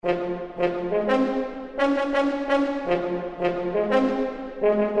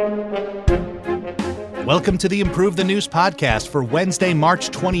Welcome to the Improve the News podcast for Wednesday,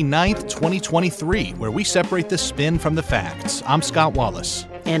 March 29th, 2023, where we separate the spin from the facts. I'm Scott Wallace.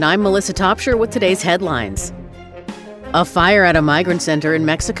 And I'm Melissa Topshire with today's headlines. A fire at a migrant center in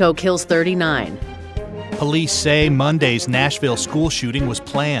Mexico kills 39. Police say Monday's Nashville school shooting was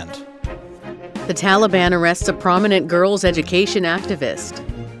planned. The Taliban arrests a prominent girls' education activist.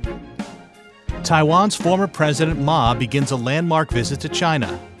 Taiwan's former President Ma begins a landmark visit to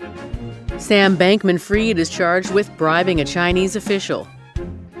China. Sam Bankman-Fried is charged with bribing a Chinese official.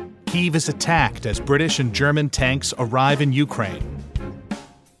 Kyiv is attacked as British and German tanks arrive in Ukraine.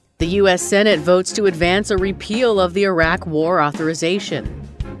 The U.S. Senate votes to advance a repeal of the Iraq War authorization.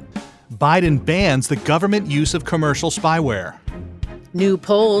 Biden bans the government use of commercial spyware. New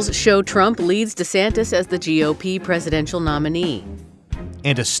polls show Trump leads DeSantis as the GOP presidential nominee.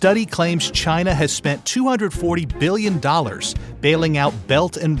 And a study claims China has spent $240 billion bailing out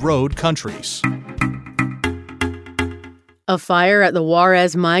Belt and Road countries. A fire at the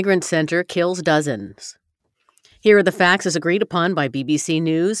Juarez Migrant Center kills dozens. Here are the facts as agreed upon by BBC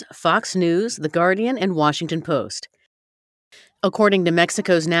News, Fox News, The Guardian, and Washington Post. According to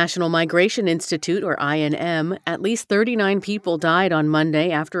Mexico's National Migration Institute, or INM, at least 39 people died on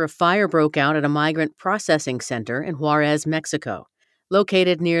Monday after a fire broke out at a migrant processing center in Juarez, Mexico,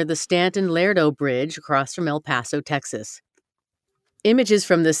 located near the Stanton-Lerdo Bridge across from El Paso, Texas. Images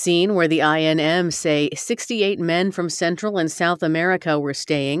from the scene where the INM say 68 men from Central and South America were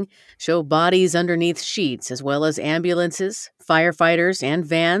staying show bodies underneath sheets, as well as ambulances, firefighters, and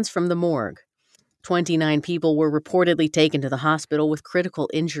vans from the morgue. 29 people were reportedly taken to the hospital with critical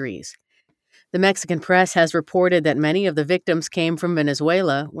injuries. The Mexican press has reported that many of the victims came from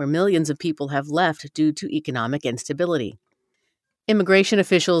Venezuela, where millions of people have left due to economic instability. Immigration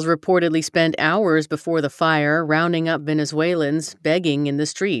officials reportedly spent hours before the fire rounding up Venezuelans begging in the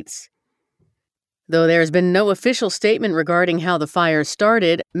streets. Though there has been no official statement regarding how the fire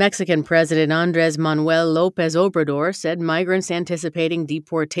started, Mexican President Andrés Manuel López Obrador said migrants anticipating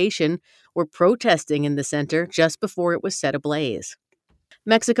deportation were protesting in the center just before it was set ablaze.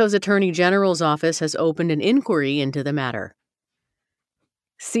 Mexico's Attorney General's office has opened an inquiry into the matter.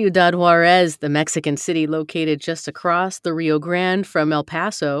 Ciudad Juarez, the Mexican city located just across the Rio Grande from El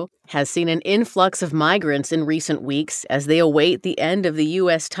Paso, has seen an influx of migrants in recent weeks as they await the end of the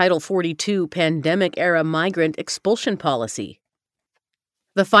U.S. Title 42 pandemic-era migrant expulsion policy.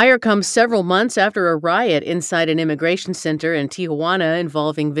 The fire comes several months after a riot inside an immigration center in Tijuana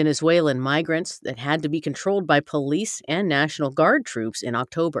involving Venezuelan migrants that had to be controlled by police and National Guard troops in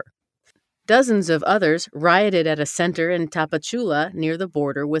October. Dozens of others rioted at a center in Tapachula near the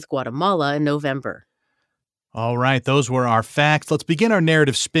border with Guatemala in November. All right, those were our facts. Let's begin our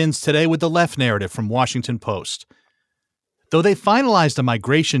narrative spins today with the left narrative from Washington Post. Though they finalized a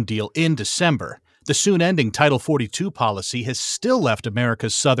migration deal in December, the soon-ending Title 42 policy has still left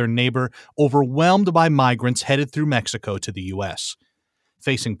America's southern neighbor overwhelmed by migrants headed through Mexico to the U.S.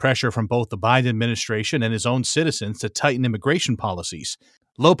 Facing pressure from both the Biden administration and his own citizens to tighten immigration policies,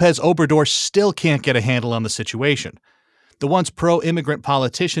 López Obrador still can't get a handle on the situation. The once pro-immigrant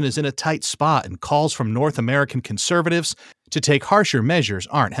politician is in a tight spot, and calls from North American conservatives to take harsher measures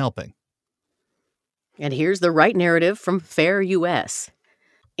aren't helping. And here's the right narrative from Fair U.S.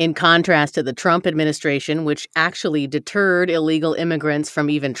 In contrast to the Trump administration, which actually deterred illegal immigrants from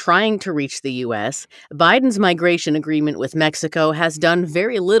even trying to reach the U.S., Biden's migration agreement with Mexico has done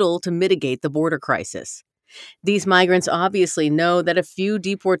very little to mitigate the border crisis. These migrants obviously know that a few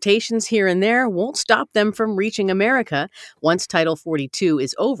deportations here and there won't stop them from reaching America once Title 42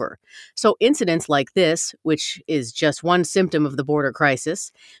 is over. So incidents like this, which is just one symptom of the border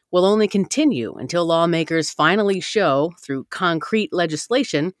crisis, will only continue until lawmakers finally show, through concrete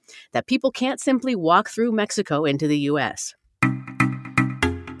legislation, that people can't simply walk through Mexico into the U.S.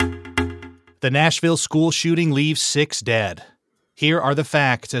 The Nashville school shooting leaves 6 dead. Here are the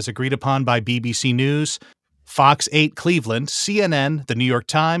facts as agreed upon by BBC News, Fox 8 Cleveland, CNN, The New York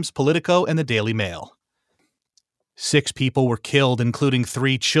Times, Politico, and the Daily Mail. 6 people were killed, including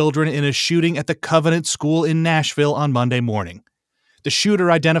 3 children, in a shooting at the Covenant School in Nashville on Monday morning. The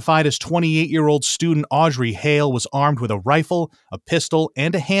shooter, identified as 28-year-old student Audrey Hale, was armed with a rifle, a pistol,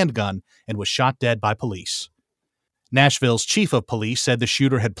 and a handgun and was shot dead by police. Nashville's chief of police said the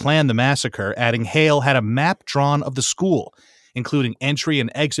shooter had planned the massacre, adding Hale had a map drawn of the school, including entry and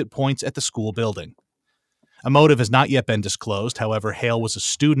exit points at the school building. A motive has not yet been disclosed. However, Hale was a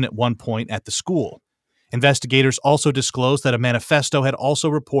student at one point at the school. Investigators also disclosed that a manifesto had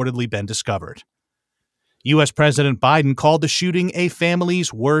also reportedly been discovered. U.S. President Biden called the shooting a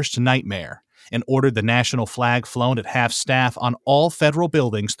family's worst nightmare and ordered the national flag flown at half-staff on all federal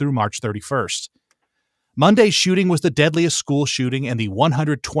buildings through March 31st. Monday's shooting was the deadliest school shooting and the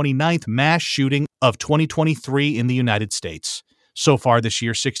 129th mass shooting of 2023 in the United States. So far this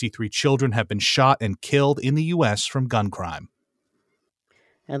year, 63 children have been shot and killed in the U.S. from gun crime.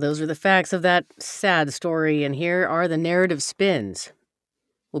 And those are the facts of that sad story, and here are the narrative spins.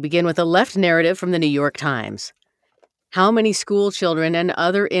 We'll begin with a left narrative from the New York Times. How many school children and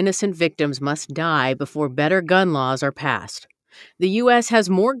other innocent victims must die before better gun laws are passed? The U.S. has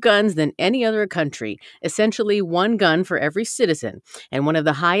more guns than any other country, essentially one gun for every citizen, and one of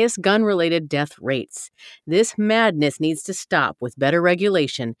the highest gun-related death rates. This madness needs to stop with better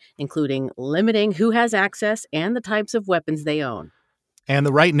regulation, including limiting who has access and the types of weapons they own. And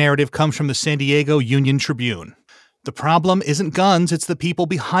the right narrative comes from the San Diego Union Tribune. The problem isn't guns, it's the people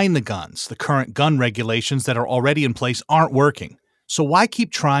behind the guns. The current gun regulations that are already in place aren't working. So why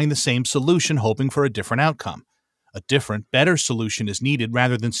keep trying the same solution hoping for a different outcome? A different, better solution is needed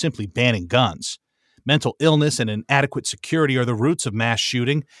rather than simply banning guns. Mental illness and inadequate security are the roots of mass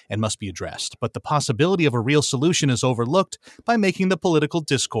shooting and must be addressed, but the possibility of a real solution is overlooked by making the political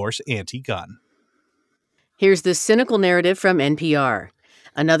discourse anti-gun. Here's the cynical narrative from NPR.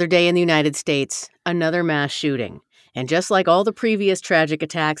 Another day in the United States, another mass shooting. And just like all the previous tragic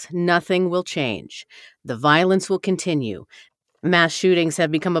attacks, nothing will change. The violence will continue. Mass shootings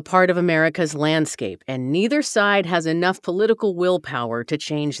have become a part of America's landscape, and neither side has enough political willpower to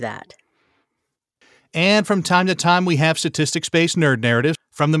change that. And from time to time, we have statistics-based nerd narratives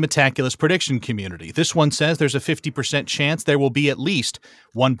from the Metaculus prediction community. This one says there's a 50% chance there will be at least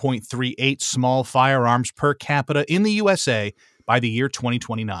 1.38 small firearms per capita in the USA by the year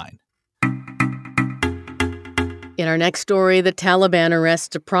 2029. In our next story, the Taliban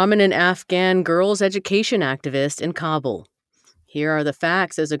arrests a prominent Afghan girls' education activist in Kabul. Here are the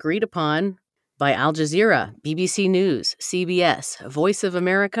facts as agreed upon by Al Jazeera, BBC News, CBS, Voice of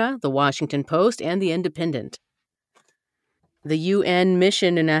America, The Washington Post, and The Independent. The UN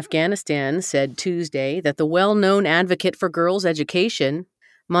mission in Afghanistan said Tuesday that the well-known advocate for girls' education,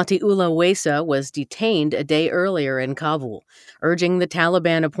 Matiullah Waisa, was detained a day earlier in Kabul, urging the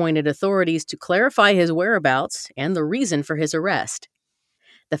Taliban-appointed authorities to clarify his whereabouts and the reason for his arrest.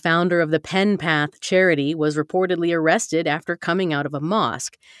 The founder of the Pen Path charity was reportedly arrested after coming out of a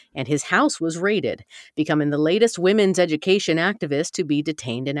mosque, and his house was raided, becoming the latest women's education activist to be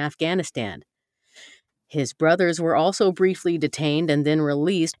detained in Afghanistan. His brothers were also briefly detained and then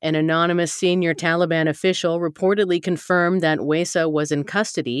released. An anonymous senior Taliban official reportedly confirmed that Waisa was in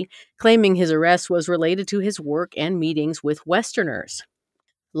custody, claiming his arrest was related to his work and meetings with Westerners,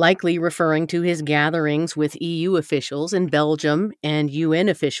 likely referring to his gatherings with EU officials in Belgium and UN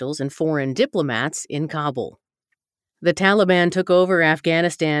officials and foreign diplomats in Kabul. The Taliban took over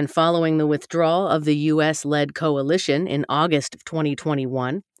Afghanistan following the withdrawal of the U.S.-led coalition in August of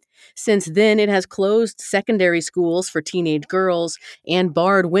 2021. Since then, it has closed secondary schools for teenage girls and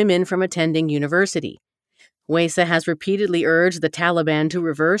barred women from attending university. Waisa has repeatedly urged the Taliban to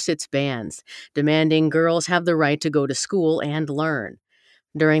reverse its bans, demanding girls have the right to go to school and learn.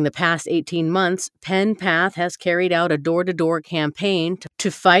 During the past 18 months, Pen Path has carried out a door-to-door campaign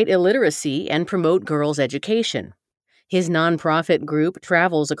to fight illiteracy and promote girls' education. His nonprofit group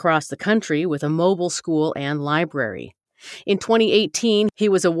travels across the country with a mobile school and library. In 2018, he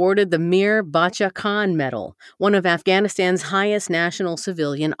was awarded the Mir Bacha Khan Medal, one of Afghanistan's highest national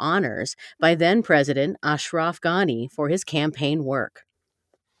civilian honors, by then-President Ashraf Ghani for his campaign work.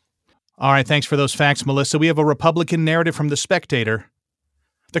 All right, thanks for those facts, Melissa. We have a Republican narrative from The Spectator.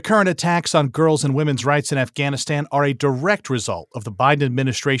 The current attacks on girls' and women's rights in Afghanistan are a direct result of the Biden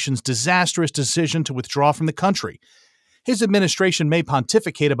administration's disastrous decision to withdraw from the country. His administration may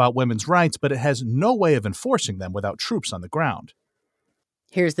pontificate about women's rights, but it has no way of enforcing them without troops on the ground.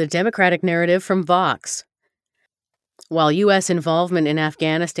 Here's the Democratic narrative from Vox. While U.S. involvement in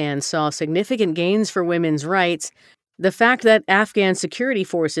Afghanistan saw significant gains for women's rights, the fact that Afghan security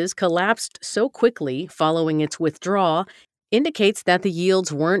forces collapsed so quickly following its withdrawal indicates that the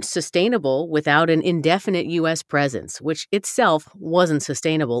yields weren't sustainable without an indefinite U.S. presence, which itself wasn't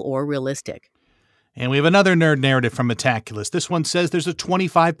sustainable or realistic. And we have another nerd narrative from Metaculus. This one says there's a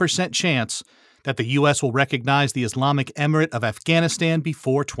 25% chance that the U.S. will recognize the Islamic Emirate of Afghanistan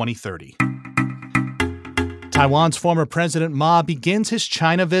before 2030. Taiwan's former President Ma begins his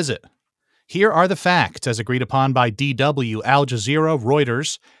China visit. Here are the facts, as agreed upon by DW, Al Jazeera,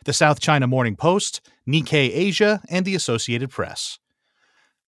 Reuters, the South China Morning Post, Nikkei Asia, and the Associated Press.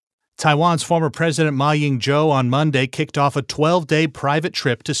 Taiwan's former President Ma Ying-jeou on Monday kicked off a 12-day private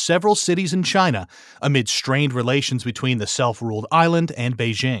trip to several cities in China amid strained relations between the self-ruled island and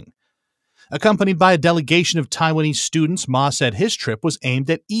Beijing. Accompanied by a delegation of Taiwanese students, Ma said his trip was aimed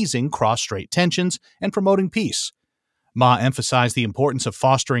at easing cross-strait tensions and promoting peace. Ma emphasized the importance of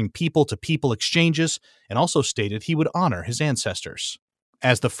fostering people-to-people exchanges and also stated he would honor his ancestors.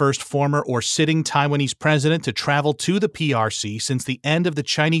 As the first former or sitting Taiwanese president to travel to the PRC since the end of the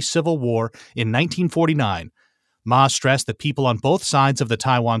Chinese Civil War in 1949, Ma stressed that people on both sides of the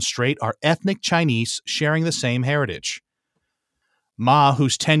Taiwan Strait are ethnic Chinese sharing the same heritage. Ma,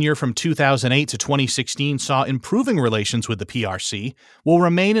 whose tenure from 2008 to 2016 saw improving relations with the PRC, will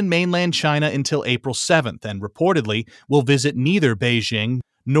remain in mainland China until April 7th and reportedly will visit neither Beijing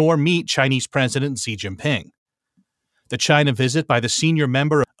nor meet Chinese President Xi Jinping. The China visit by the senior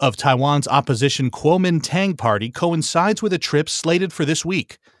member of Taiwan's opposition Kuomintang Party coincides with a trip slated for this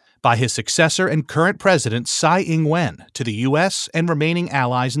week by his successor and current president Tsai Ing-wen to the U.S. and remaining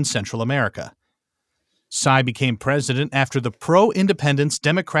allies in Central America. Tsai became president after the pro-independence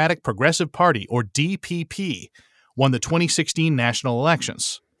Democratic Progressive Party, or DPP, won the 2016 national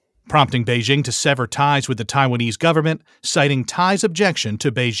elections, prompting Beijing to sever ties with the Taiwanese government, citing Tsai's objection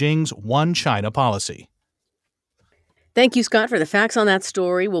to Beijing's One China policy. Thank you, Scott, for the facts on that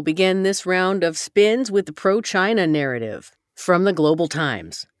story. We'll begin this round of spins with the pro-China narrative from the Global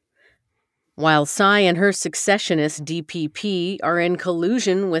Times. While Tsai and her successionist DPP are in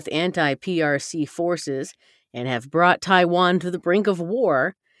collusion with anti-PRC forces and have brought Taiwan to the brink of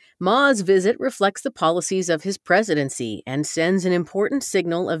war, Ma's visit reflects the policies of his presidency and sends an important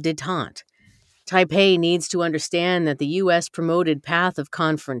signal of détente. Taipei needs to understand that the U.S. promoted path of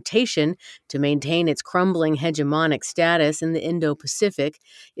confrontation to maintain its crumbling hegemonic status in the Indo-Pacific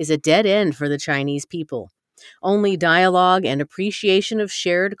is a dead end for the Chinese people. Only dialogue and appreciation of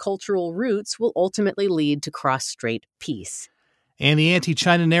shared cultural roots will ultimately lead to cross-strait peace. And the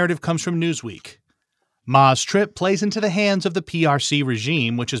anti-China narrative comes from Newsweek. Ma's trip plays into the hands of the PRC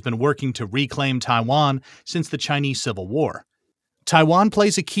regime, which has been working to reclaim Taiwan since the Chinese Civil War. Taiwan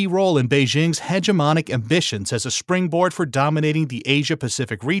plays a key role in Beijing's hegemonic ambitions as a springboard for dominating the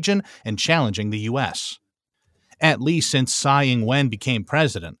Asia-Pacific region and challenging the U.S. At least since Tsai Ing-wen became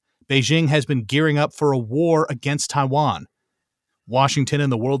president, Beijing has been gearing up for a war against Taiwan. Washington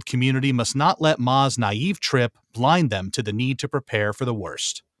and the world community must not let Ma's naive trip blind them to the need to prepare for the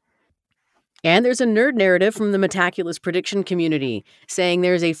worst. And there's a nerd narrative from the Metaculus prediction community saying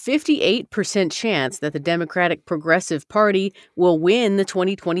there's a 58% chance that the Democratic Progressive Party will win the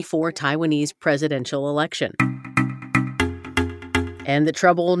 2024 Taiwanese presidential election. And the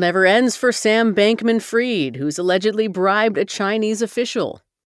trouble never ends for Sam Bankman-Fried, who's allegedly bribed a Chinese official.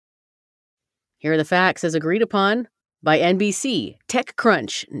 Here are the facts as agreed upon by NBC,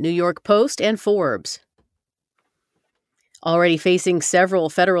 TechCrunch, New York Post, and Forbes. Already facing several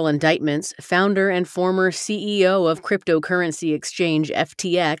federal indictments, founder and former CEO of cryptocurrency exchange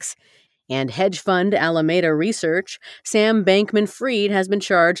FTX and hedge fund Alameda Research, Sam Bankman-Fried has been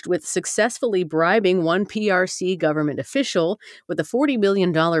charged with successfully bribing one PRC government official with a $40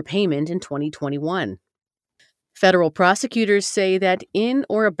 million payment in 2021. Federal prosecutors say that in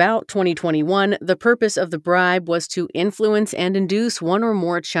or about 2021, the purpose of the bribe was to influence and induce one or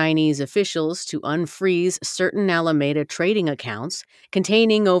more Chinese officials to unfreeze certain Alameda trading accounts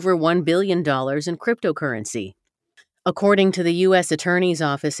containing over $1 billion in cryptocurrency. According to the U.S. Attorney's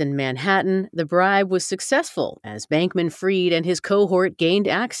Office in Manhattan, the bribe was successful as Bankman-Fried and his cohort gained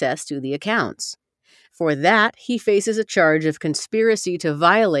access to the accounts. For that, he faces a charge of conspiracy to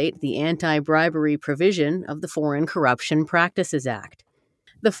violate the anti-bribery provision of the Foreign Corruption Practices Act.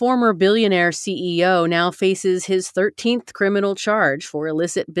 The former billionaire CEO now faces his 13th criminal charge for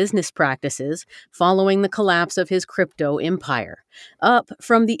illicit business practices following the collapse of his crypto empire, up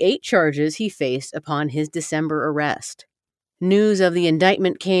from the 8 charges he faced upon his December arrest. News of the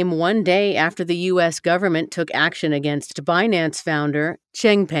indictment came one day after the U.S. government took action against Binance founder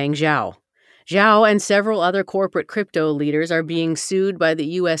Changpeng Zhao. Zhao and several other corporate crypto leaders are being sued by the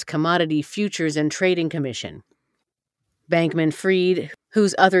U.S. Commodity Futures and Trading Commission. Bankman-Fried,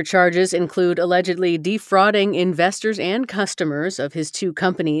 whose other charges include allegedly defrauding investors and customers of his 2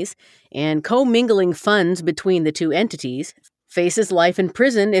 companies and commingling funds between the 2 entities, faces life in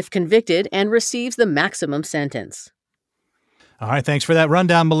prison if convicted and receives the maximum sentence. All right, thanks for that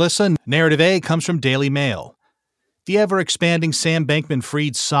rundown, Melissa. Narrative A comes from Daily Mail. The ever-expanding Sam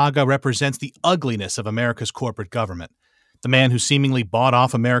Bankman-Fried saga represents the ugliness of America's corporate government. The man who seemingly bought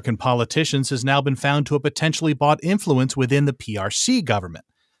off American politicians has now been found to have potentially bought influence within the PRC government.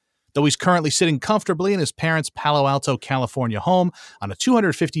 Though he's currently sitting comfortably in his parents' Palo Alto, California home on a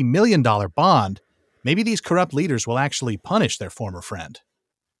 $250 million bond, maybe these corrupt leaders will actually punish their former friend.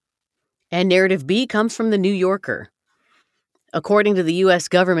 And narrative B comes from The New Yorker. According to the U.S.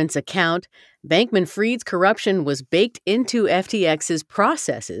 government's account, Bankman-Fried's corruption was baked into FTX's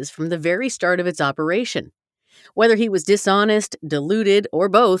processes from the very start of its operation. Whether he was dishonest, deluded, or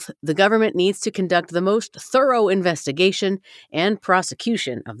both, the government needs to conduct the most thorough investigation and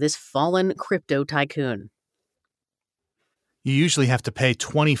prosecution of this fallen crypto tycoon. You usually have to pay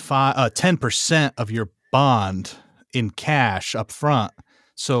 10% of your bond in cash up front.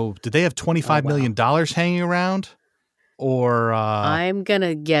 So did they have $25 million hanging around? Or I'm going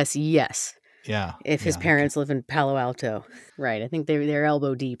to guess yes. Yeah. If his parents live in Palo Alto. Right. I think they're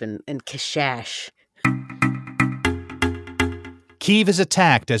elbow deep in cash. Kyiv is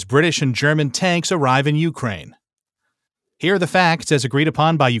attacked as British and German tanks arrive in Ukraine. Here are the facts as agreed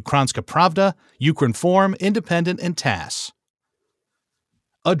upon by Ukrainska Pravda, Ukrinform, Independent, and TASS.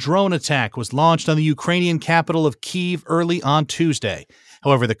 A drone attack was launched on the Ukrainian capital of Kyiv early on Tuesday.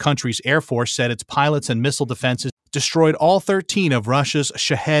 However, the country's Air Force said its pilots and missile defenses destroyed all 13 of Russia's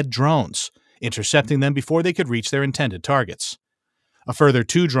Shahed drones, intercepting them before they could reach their intended targets. A further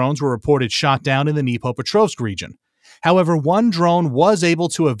 2 drones were reported shot down in the Dnipropetrovsk region. However, one drone was able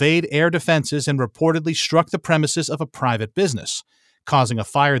to evade air defenses and reportedly struck the premises of a private business, causing a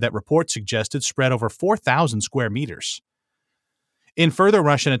fire that reports suggested spread over 4,000 square meters. In further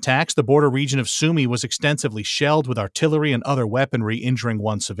Russian attacks, the border region of Sumy was extensively shelled with artillery and other weaponry, injuring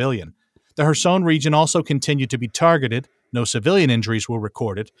 1 civilian. The Kherson region also continued to be targeted. No civilian injuries were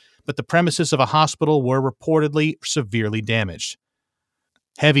recorded, but the premises of a hospital were reportedly severely damaged.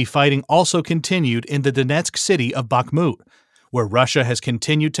 Heavy fighting also continued in the Donetsk city of Bakhmut, where Russia has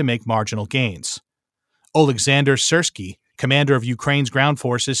continued to make marginal gains. Oleksandr Syrsky, commander of Ukraine's ground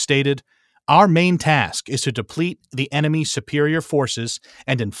forces, stated, "Our main task is to deplete the enemy's superior forces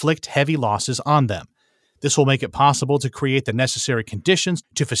and inflict heavy losses on them. This will make it possible to create the necessary conditions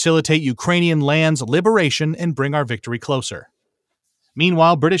to facilitate Ukrainian land's liberation and bring our victory closer."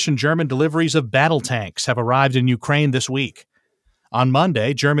 Meanwhile, British and German deliveries of battle tanks have arrived in Ukraine this week. On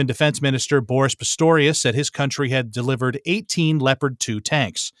Monday, German Defense Minister Boris Pistorius said his country had delivered 18 Leopard 2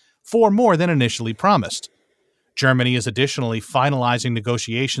 tanks, 4 more than initially promised. Germany is additionally finalizing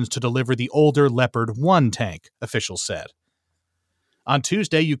negotiations to deliver the older Leopard 1 tank, officials said. On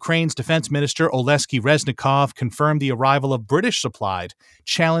Tuesday, Ukraine's Defense Minister Oleksiy Reznikov confirmed the arrival of British-supplied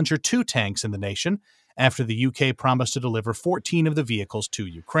Challenger 2 tanks in the nation after the UK promised to deliver 14 of the vehicles to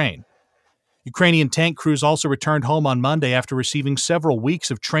Ukraine. Ukrainian tank crews also returned home on Monday after receiving several weeks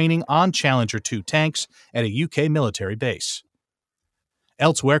of training on Challenger 2 tanks at a UK military base.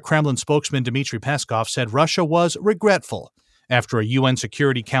 Elsewhere, Kremlin spokesman Dmitry Peskov said Russia was regretful after a UN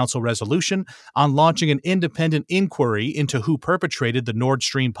Security Council resolution on launching an independent inquiry into who perpetrated the Nord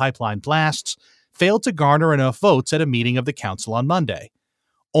Stream pipeline blasts failed to garner enough votes at a meeting of the Council on Monday.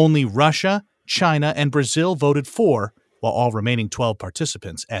 Only Russia, China, and Brazil voted for, while all remaining 12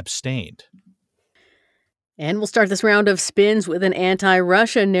 participants abstained. And we'll start this round of spins with an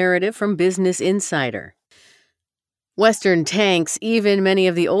anti-Russia narrative from Business Insider. Western tanks, even many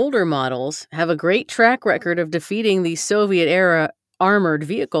of the older models, have a great track record of defeating the Soviet-era armored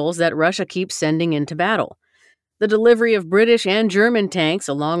vehicles that Russia keeps sending into battle. The delivery of British and German tanks,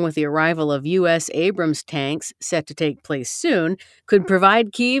 along with the arrival of U.S. Abrams tanks set to take place soon, could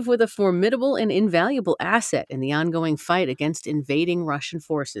provide Kyiv with a formidable and invaluable asset in the ongoing fight against invading Russian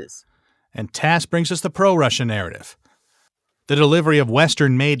forces. And TASS brings us the pro-Russia narrative. The delivery of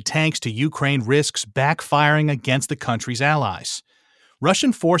Western-made tanks to Ukraine risks backfiring against the country's allies.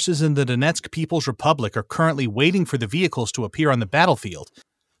 Russian forces in the Donetsk People's Republic are currently waiting for the vehicles to appear on the battlefield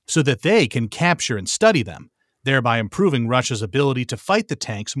so that they can capture and study them, thereby improving Russia's ability to fight the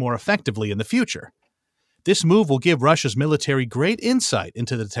tanks more effectively in the future. This move will give Russia's military great insight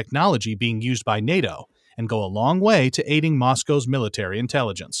into the technology being used by NATO and go a long way to aiding Moscow's military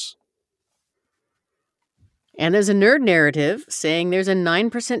intelligence. And there's a nerd narrative saying there's a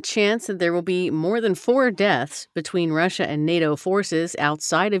 9% chance that there will be more than 4 deaths between Russia and NATO forces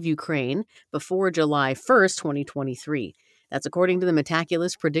outside of Ukraine before July 1st, 2023. That's according to the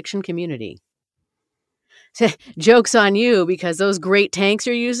Metaculus prediction community. Joke's on you, because those great tanks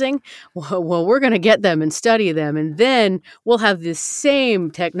you're using, well, we're going to get them and study them, and then we'll have the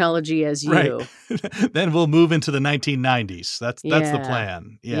same technology as you. Right. Then we'll move into the 1990s. That's the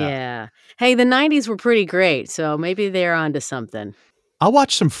plan. Yeah. Hey, the 90s were pretty great, so maybe they're onto something. I'll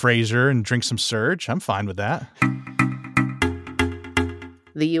watch some Frasier and drink some Surge. I'm fine with that.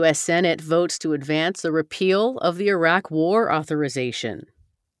 The U.S. Senate votes to advance the repeal of the Iraq War Authorization.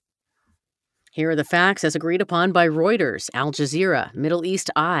 Here are the facts as agreed upon by Reuters, Al Jazeera, Middle East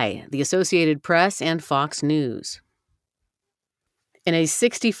Eye, the Associated Press, and Fox News. In a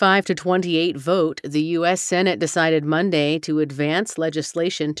 65 to 28 vote, the U.S. Senate decided Monday to advance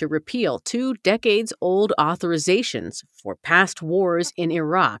legislation to repeal 2 decades-old authorizations for past wars in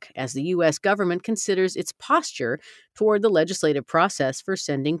Iraq as the U.S. government considers its posture toward the legislative process for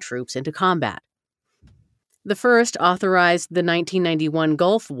sending troops into combat. The first authorized the 1991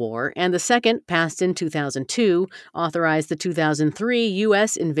 Gulf War, and the second, passed in 2002, authorized the 2003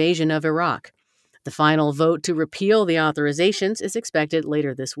 U.S. invasion of Iraq. The final vote to repeal the authorizations is expected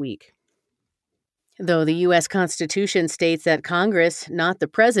later this week. Though the U.S. Constitution states that Congress, not the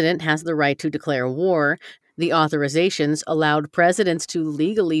president, has the right to declare war, the authorizations allowed presidents to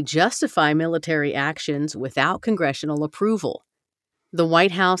legally justify military actions without congressional approval. The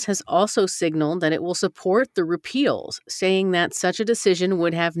White House has also signaled that it will support the repeals, saying that such a decision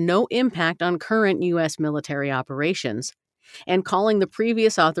would have no impact on current U.S. military operations, and calling the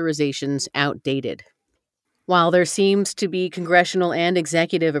previous authorizations outdated. While there seems to be congressional and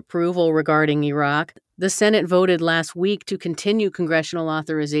executive approval regarding Iraq, the Senate voted last week to continue congressional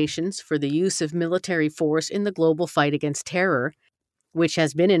authorizations for the use of military force in the global fight against terror, which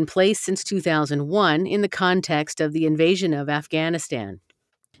has been in place since 2001 in the context of the invasion of Afghanistan.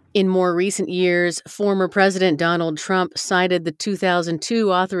 In more recent years, former President Donald Trump cited the 2002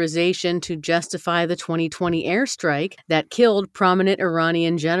 authorization to justify the 2020 airstrike that killed prominent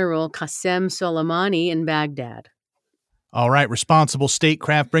Iranian General Qasem Soleimani in Baghdad. All right, responsible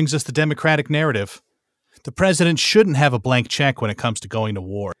statecraft brings us the Democratic narrative. The president shouldn't have a blank check when it comes to going to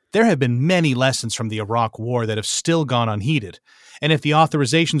war. There have been many lessons from the Iraq War that have still gone unheeded, and if the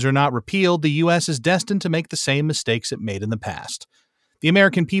authorizations are not repealed, the U.S. is destined to make the same mistakes it made in the past. The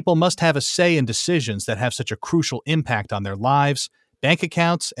American people must have a say in decisions that have such a crucial impact on their lives, bank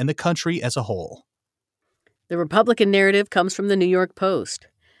accounts, and the country as a whole. The Republican narrative comes from the New York Post.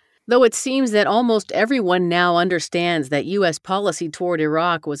 Though it seems that almost everyone now understands that U.S. policy toward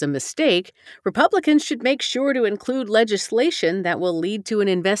Iraq was a mistake, Republicans should make sure to include legislation that will lead to an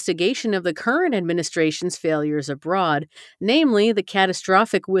investigation of the current administration's failures abroad, namely the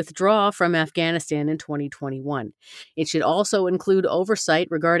catastrophic withdrawal from Afghanistan in 2021. It should also include oversight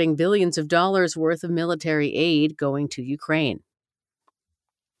regarding billions of dollars worth of military aid going to Ukraine.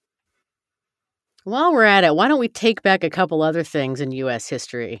 While we're at it, why don't we take back a couple other things in U.S.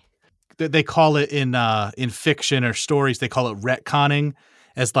 history? They call it in fiction or stories, they call it retconning,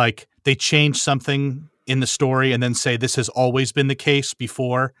 as like they change something in the story and then say this has always been the case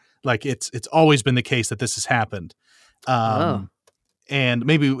before. Like it's always been the case that this has happened. And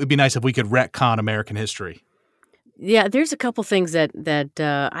maybe it would be nice if we could retcon American history. Yeah, there's a couple things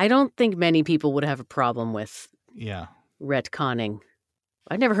that I don't think many people would have a problem with. Yeah. Retconning.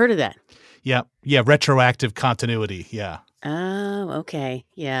 I've never heard of that. Yeah, retroactive continuity, yeah. Oh, okay,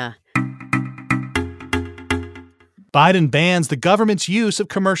 yeah. Biden bans the government's use of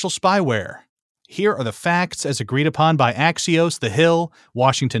commercial spyware. Here are the facts as agreed upon by Axios, The Hill,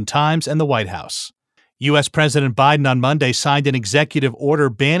 Washington Times, and the White House. U.S. President Biden on Monday signed an executive order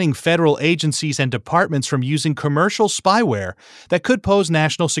banning federal agencies and departments from using commercial spyware that could pose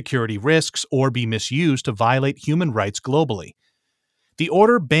national security risks or be misused to violate human rights globally. The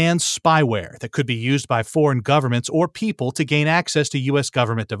order bans spyware that could be used by foreign governments or people to gain access to U.S.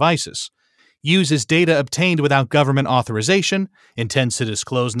 government devices, uses data obtained without government authorization, intends to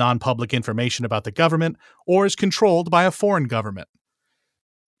disclose non-public information about the government, or is controlled by a foreign government.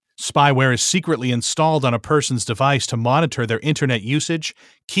 Spyware is secretly installed on a person's device to monitor their internet usage,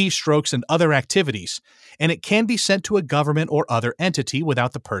 keystrokes, and other activities, and it can be sent to a government or other entity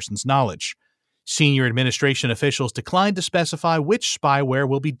without the person's knowledge. Senior administration officials declined to specify which spyware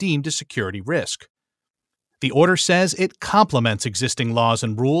will be deemed a security risk. The order says it complements existing laws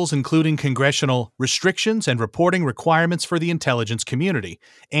and rules, including congressional restrictions and reporting requirements for the intelligence community,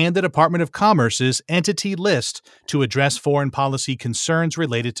 and the Department of Commerce's entity list to address foreign policy concerns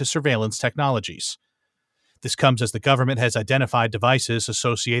related to surveillance technologies. This comes as the government has identified devices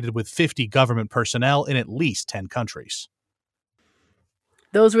associated with 50 government personnel in at least 10 countries.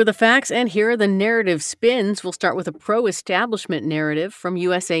 Those were the facts, and here are the narrative spins. We'll start with a pro-establishment narrative from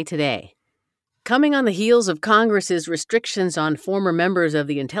USA Today. Coming on the heels of Congress's restrictions on former members of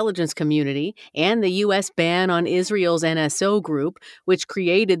the intelligence community and the U.S. ban on Israel's NSO group, which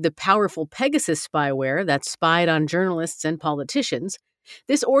created the powerful Pegasus spyware that spied on journalists and politicians,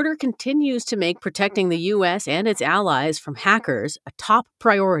 this order continues to make protecting the U.S. and its allies from hackers a top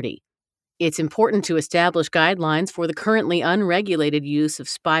priority. It's important to establish guidelines for the currently unregulated use of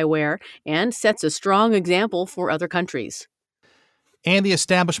spyware and sets a strong example for other countries. And the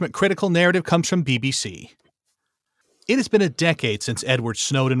establishment critical narrative comes from BBC. It has been a decade since Edward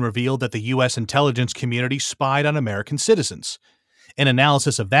Snowden revealed that the U.S. intelligence community spied on American citizens. An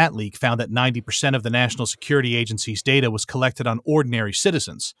analysis of that leak found that 90% of the National Security Agency's data was collected on ordinary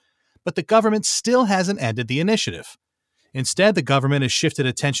citizens. But the government still hasn't ended the initiative. Instead, the government has shifted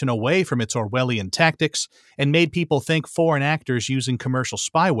attention away from its Orwellian tactics and made people think foreign actors using commercial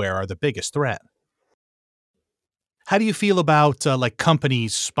spyware are the biggest threat. How do you feel about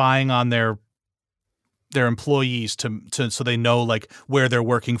companies spying on their employees to so they know where they're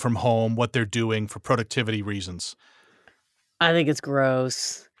working from home, what they're doing for productivity reasons? I think it's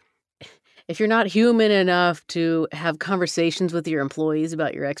gross. If you're not human enough to have conversations with your employees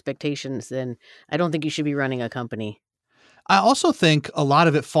about your expectations, then I don't think you should be running a company. I also think a lot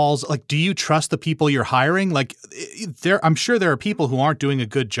of it falls, do you trust the people you're hiring? I'm sure there are people who aren't doing a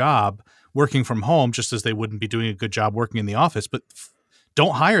good job working from home, just as they wouldn't be doing a good job working in the office, but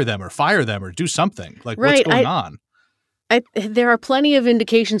don't hire them or fire them or do something. Right. What's going on? There are plenty of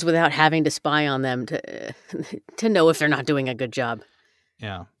indications without having to spy on them to know if they're not doing a good job.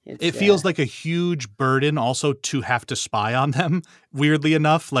 Yeah. It feels like a huge burden also to have to spy on them. Weirdly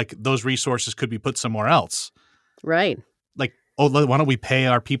enough, those resources could be put somewhere else. Right. Why don't we pay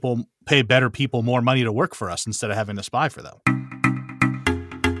better people more money to work for us instead of having to spy for them?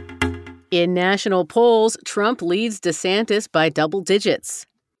 In national polls, Trump leads DeSantis by double digits.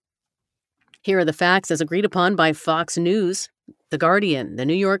 Here are the facts as agreed upon by Fox News, The Guardian, The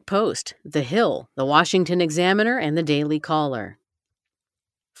New York Post, The Hill, The Washington Examiner, and The Daily Caller.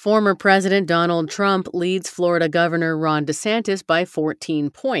 Former President Donald Trump leads Florida Governor Ron DeSantis by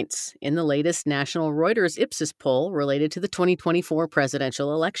 14 points in the latest national Reuters Ipsos poll related to the 2024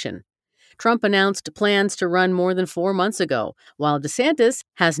 presidential election. Trump announced plans to run more than 4 months ago, while DeSantis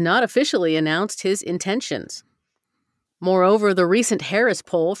has not officially announced his intentions. Moreover, the recent Harris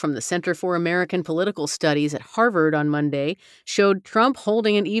poll from the Center for American Political Studies at Harvard on Monday showed Trump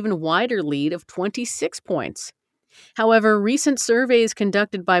holding an even wider lead of 26 points. However, recent surveys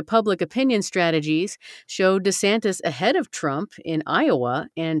conducted by Public Opinion Strategies showed DeSantis ahead of Trump in Iowa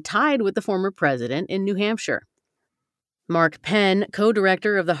and tied with the former president in New Hampshire. Mark Penn,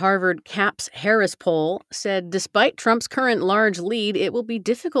 co-director of the Harvard CAPS-Harris poll, said despite Trump's current large lead, it will be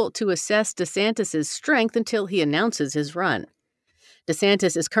difficult to assess DeSantis' strength until he announces his run.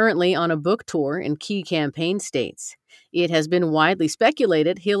 DeSantis is currently on a book tour in key campaign states. It has been widely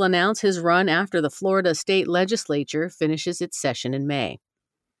speculated he'll announce his run after the Florida state legislature finishes its session in May.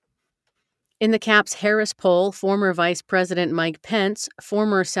 In the CAPS-Harris poll, former Vice President Mike Pence,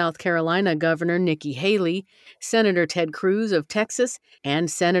 former South Carolina Governor Nikki Haley, Senator Ted Cruz of Texas, and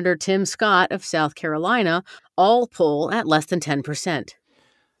Senator Tim Scott of South Carolina all poll at less than 10%.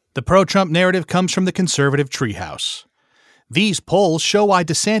 The pro-Trump narrative comes from the conservative treehouse. These polls show why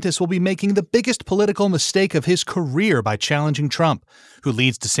DeSantis will be making the biggest political mistake of his career by challenging Trump, who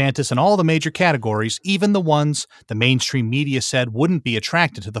leads DeSantis in all the major categories, even the ones the mainstream media said wouldn't be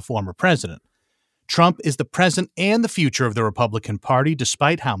attracted to the former president. Trump is the present and the future of the Republican Party,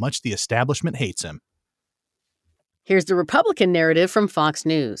 despite how much the establishment hates him. Here's the Republican narrative from Fox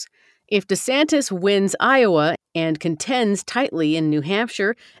News. If DeSantis wins Iowa and contends tightly in New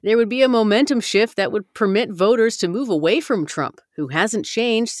Hampshire, there would be a momentum shift that would permit voters to move away from Trump, who hasn't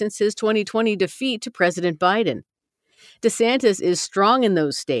changed since his 2020 defeat to President Biden. DeSantis is strong in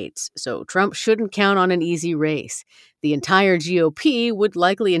those states, so Trump shouldn't count on an easy race. The entire GOP would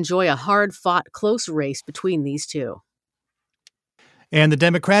likely enjoy a hard-fought, close race between these two. And the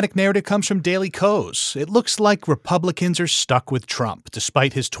Democratic narrative comes from Daily Kos. It looks like Republicans are stuck with Trump,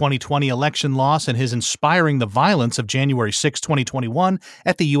 despite his 2020 election loss and his inspiring the violence of January 6, 2021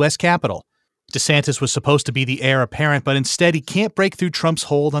 at the U.S. Capitol. DeSantis was supposed to be the heir apparent, but instead he can't break through Trump's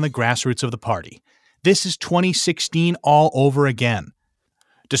hold on the grassroots of the party. This is 2016 all over again.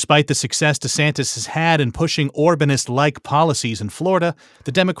 Despite the success DeSantis has had in pushing Orbanist-like policies in Florida,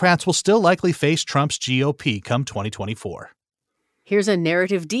 the Democrats will still likely face Trump's GOP come 2024. Here's a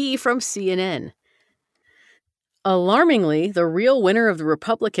narrative D from CNN. Alarmingly, the real winner of the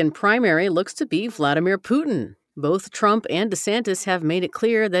Republican primary looks to be Vladimir Putin. Both Trump and DeSantis have made it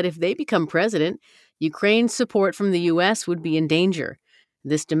clear that if they become president, Ukraine's support from the U.S. would be in danger.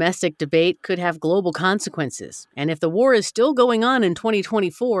 This domestic debate could have global consequences, and if the war is still going on in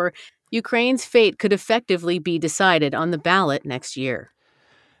 2024, Ukraine's fate could effectively be decided on the ballot next year.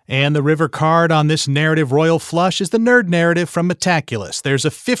 And the river card on this narrative royal flush is the nerd narrative from Metaculus. There's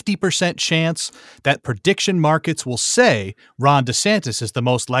a 50% chance that prediction markets will say Ron DeSantis is the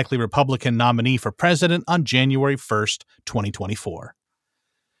most likely Republican nominee for president on January 1st, 2024.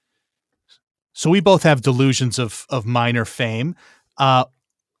 So we both have delusions of minor fame. Ron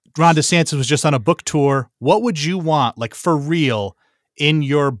DeSantis was just on a book tour. What would you want, for real, in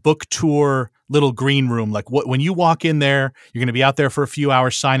your book tour little green room? Like when you walk in there, you're going to be out there for a few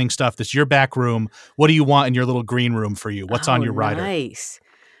hours signing stuff. That's your back room. What do you want in your little green room for you? What's on your rider? Nice.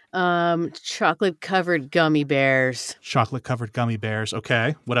 Chocolate-covered gummy bears. Chocolate-covered gummy bears.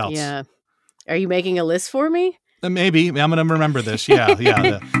 Okay. What else? Yeah. Are you making a list for me? Maybe. I'm going to remember this.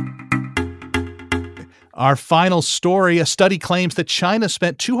 Yeah. Our final story, a study claims that China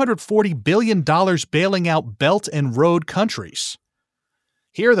spent $240 billion bailing out Belt and Road countries.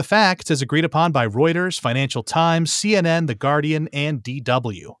 Here are the facts as agreed upon by Reuters, Financial Times, CNN, The Guardian, and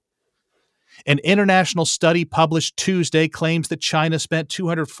DW. An international study published Tuesday claims that China spent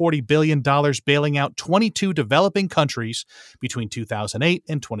 $240 billion bailing out 22 developing countries between 2008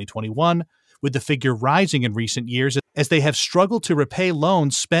 and 2021, with the figure rising in recent years as they have struggled to repay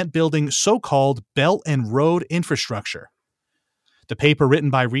loans spent building so-called Belt and Road infrastructure. The paper,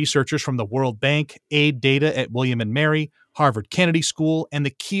 written by researchers from the World Bank, Aid Data at William & Mary, Harvard Kennedy School, and the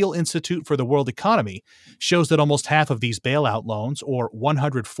Kiel Institute for the World Economy, shows that almost half of these bailout loans, or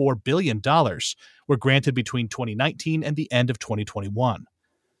 $104 billion, were granted between 2019 and the end of 2021.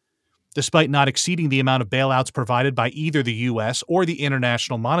 Despite not exceeding the amount of bailouts provided by either the U.S. or the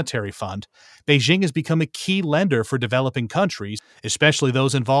International Monetary Fund, Beijing has become a key lender for developing countries, especially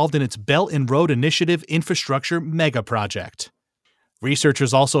those involved in its Belt and Road Initiative infrastructure mega project.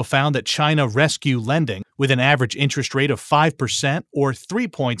 Researchers also found that China rescue lending, with an average interest rate of 5% or 3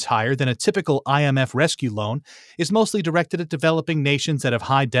 points higher than a typical IMF rescue loan, is mostly directed at developing nations that have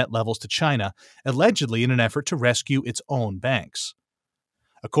high debt levels to China, allegedly in an effort to rescue its own banks.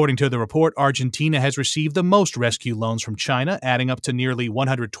 According to the report, Argentina has received the most rescue loans from China, adding up to nearly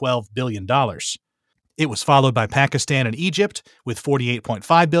 $112 billion. It was followed by Pakistan and Egypt, with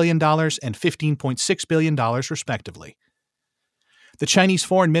 $48.5 billion and $15.6 billion, respectively. The Chinese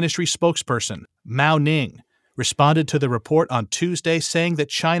Foreign Ministry spokesperson, Mao Ning, responded to the report on Tuesday, saying that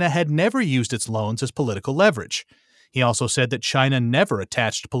China had never used its loans as political leverage. He also said that China never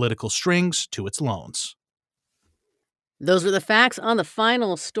attached political strings to its loans. Those were the facts on the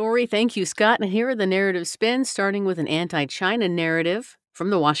final story. Thank you, Scott. And here are the narrative spins, starting with an anti-China narrative from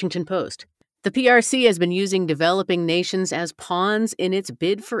the Washington Post. The PRC has been using developing nations as pawns in its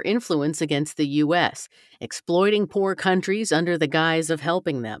bid for influence against the U.S., exploiting poor countries under the guise of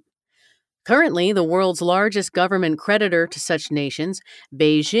helping them. Currently, the world's largest government creditor to such nations,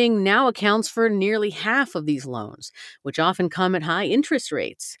 Beijing now accounts for nearly half of these loans, which often come at high interest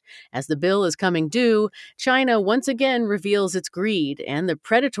rates. As the bill is coming due, China once again reveals its greed and the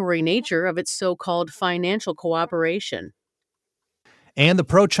predatory nature of its so-called financial cooperation. And the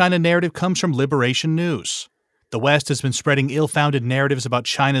pro-China narrative comes from Liberation News. The West has been spreading ill-founded narratives about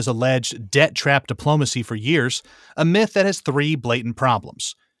China's alleged debt-trap diplomacy for years, a myth that has three blatant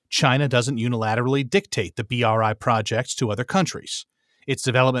problems. China doesn't unilaterally dictate the BRI projects to other countries. Its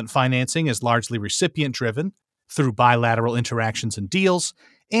development financing is largely recipient-driven, through bilateral interactions and deals,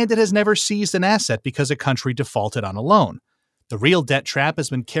 and it has never seized an asset because a country defaulted on a loan. The real debt trap has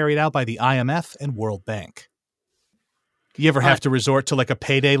been carried out by the IMF and World Bank. You ever have to resort to like a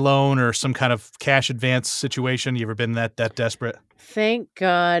payday loan or some kind of cash advance situation? You ever been that desperate? Thank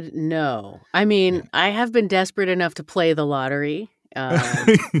God, no. I mean, I have been desperate enough to play the lottery.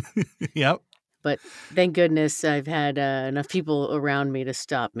 Yep. But thank goodness I've had enough people around me to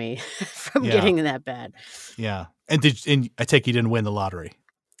stop me from getting that bad. Yeah. And I take you didn't win the lottery.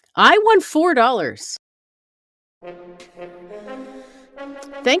 I won $4.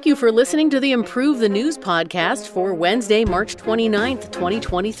 Thank you for listening to the Improve the News podcast for Wednesday, March 29th,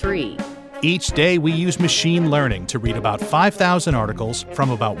 2023. Each day, we use machine learning to read about 5,000 articles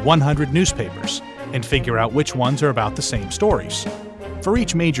from about 100 newspapers and figure out which ones are about the same stories. For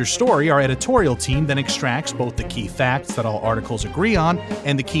each major story, our editorial team then extracts both the key facts that all articles agree on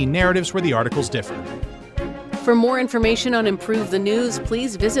and the key narratives where the articles differ. For more information on Improve the News,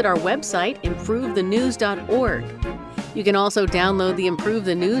 please visit our website, improvethenews.org. You can also download the Improve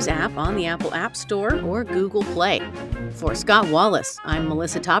the News app on the Apple App Store or Google Play. For Scott Wallace, I'm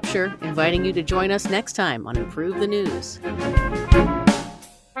Melissa Topshire, inviting you to join us next time on Improve the News.